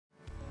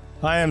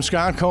Hi, I'm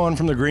Scott Cohen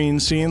from the Green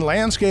Scene,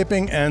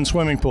 Landscaping and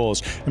Swimming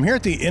Pools. I'm here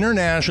at the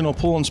International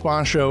Pool and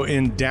Spa Show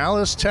in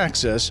Dallas,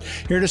 Texas,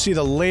 here to see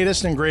the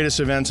latest and greatest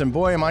events, and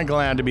boy, am I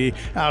glad to be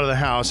out of the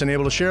house and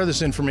able to share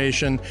this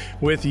information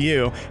with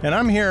you. And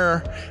I'm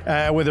here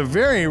with a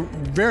very,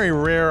 very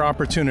rare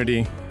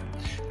opportunity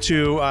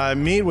to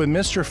meet with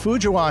Mr.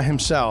 Fujiwa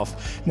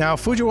himself. Now,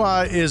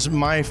 Fujiwa is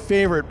my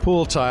favorite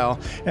pool tile,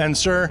 and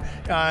sir,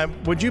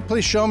 would you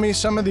please show me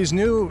some of these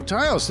new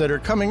tiles that are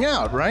coming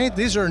out, right?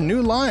 These are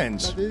new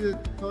lines. This is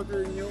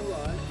totally new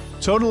line.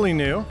 Totally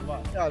new.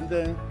 And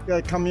then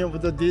they're coming up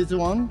with this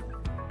one,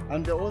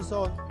 and they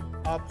also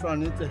are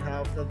planning to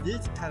have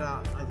this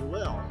color as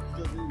well.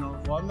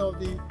 Because one of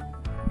the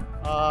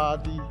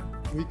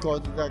we call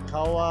it the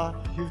Kawa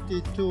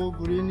 52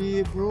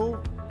 greeny blue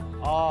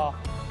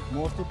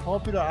most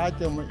popular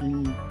item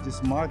in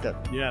this market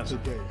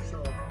today.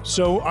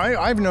 So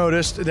I've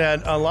noticed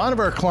that a lot of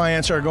our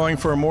clients are going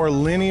for a more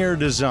linear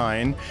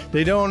design.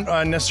 They don't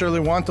necessarily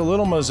want the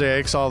little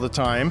mosaics all the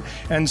time.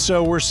 And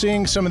so we're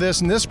seeing some of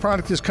this, and this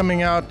product is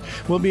coming out.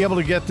 We'll be able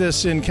to get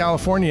this in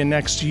California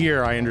next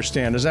year, I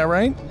understand. Is that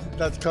right?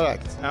 That's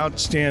correct.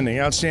 Outstanding,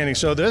 outstanding.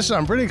 So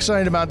I'm pretty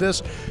excited about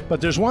this,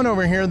 but there's one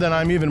over here that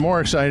I'm even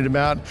more excited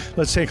about.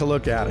 Let's take a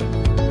look at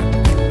it.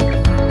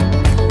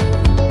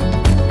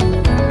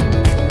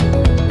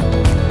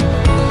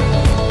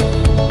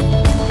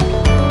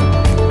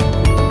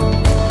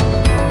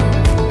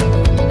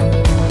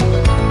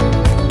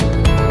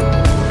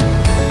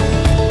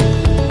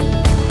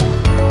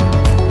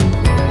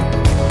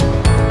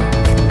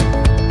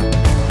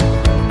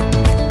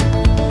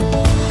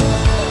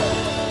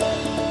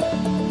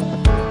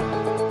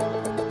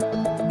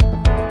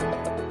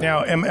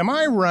 Now, am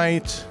I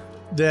right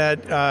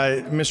that,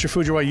 Mr.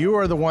 Fujiwa, you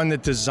are the one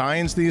that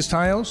designs these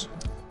tiles?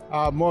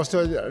 Most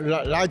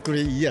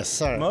likely, yes,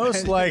 sir.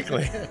 Most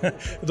likely.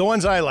 The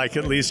ones I like,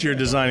 at least, you're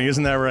designing,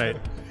 isn't that right?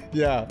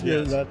 Yeah,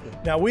 yes. Exactly.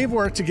 Now, we've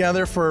worked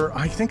together for,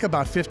 I think,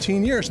 about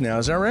 15 years now,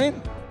 is that right?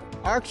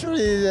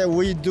 Actually,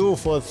 we do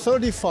for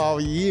 35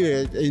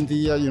 years in the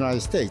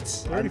United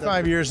States.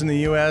 35 years in the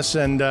U.S.,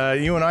 and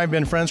you and I have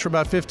been friends for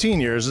about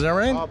 15 years, is that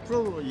right?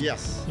 Probably,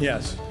 yes.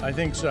 Yes, I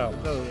think so.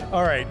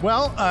 All right,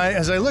 well,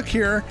 as I look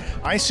here,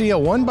 I see a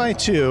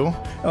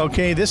 1x2.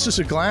 Okay, this is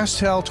a Glass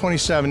Tile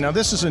 27. Now,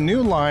 this is a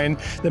new line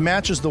that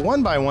matches the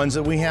 1x1s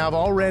that we have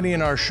already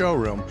in our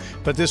showroom.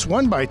 But this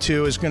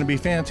 1x2 is going to be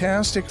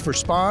fantastic for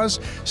spas,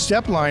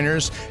 step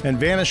liners, and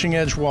vanishing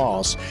edge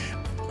walls.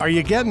 Are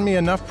you getting me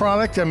enough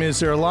product? I mean, is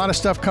there a lot of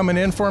stuff coming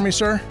in for me,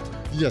 sir?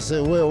 Yes, we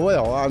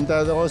will. And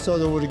then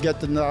also we'll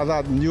get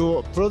another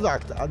new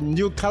product, a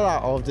new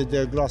color of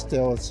the Glass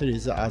Tile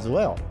series as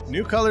well.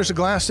 New colors of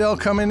Glass Tile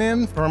coming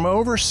in from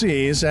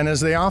overseas, and as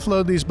they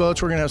offload these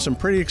boats, we're going to have some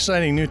pretty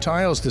exciting new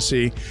tiles to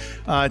see.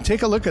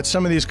 Take a look at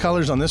some of these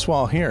colors on this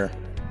wall here.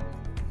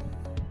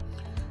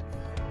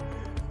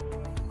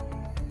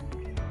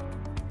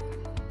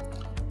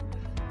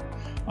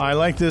 I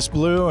like this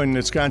blue, and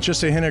it's got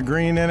just a hint of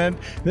green in it.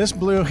 This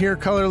blue here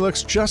color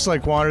looks just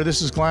like water.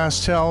 This is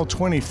Glass Tile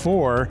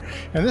 24,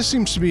 and this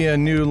seems to be a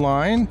new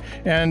line,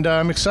 and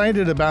I'm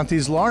excited about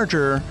these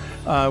larger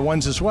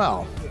ones as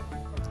well.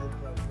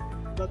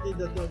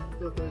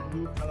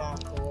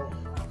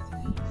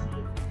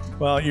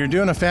 Well, you're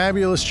doing a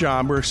fabulous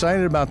job. We're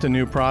excited about the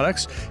new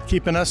products,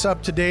 keeping us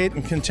up to date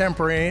and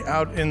contemporary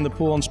out in the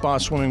pool and spa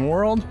swimming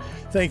world.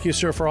 Thank you,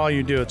 sir, for all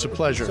you do. It's a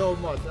pleasure. Thank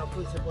you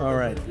so much. All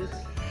right.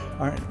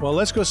 All right, well,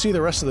 let's go see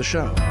the rest of the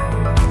show.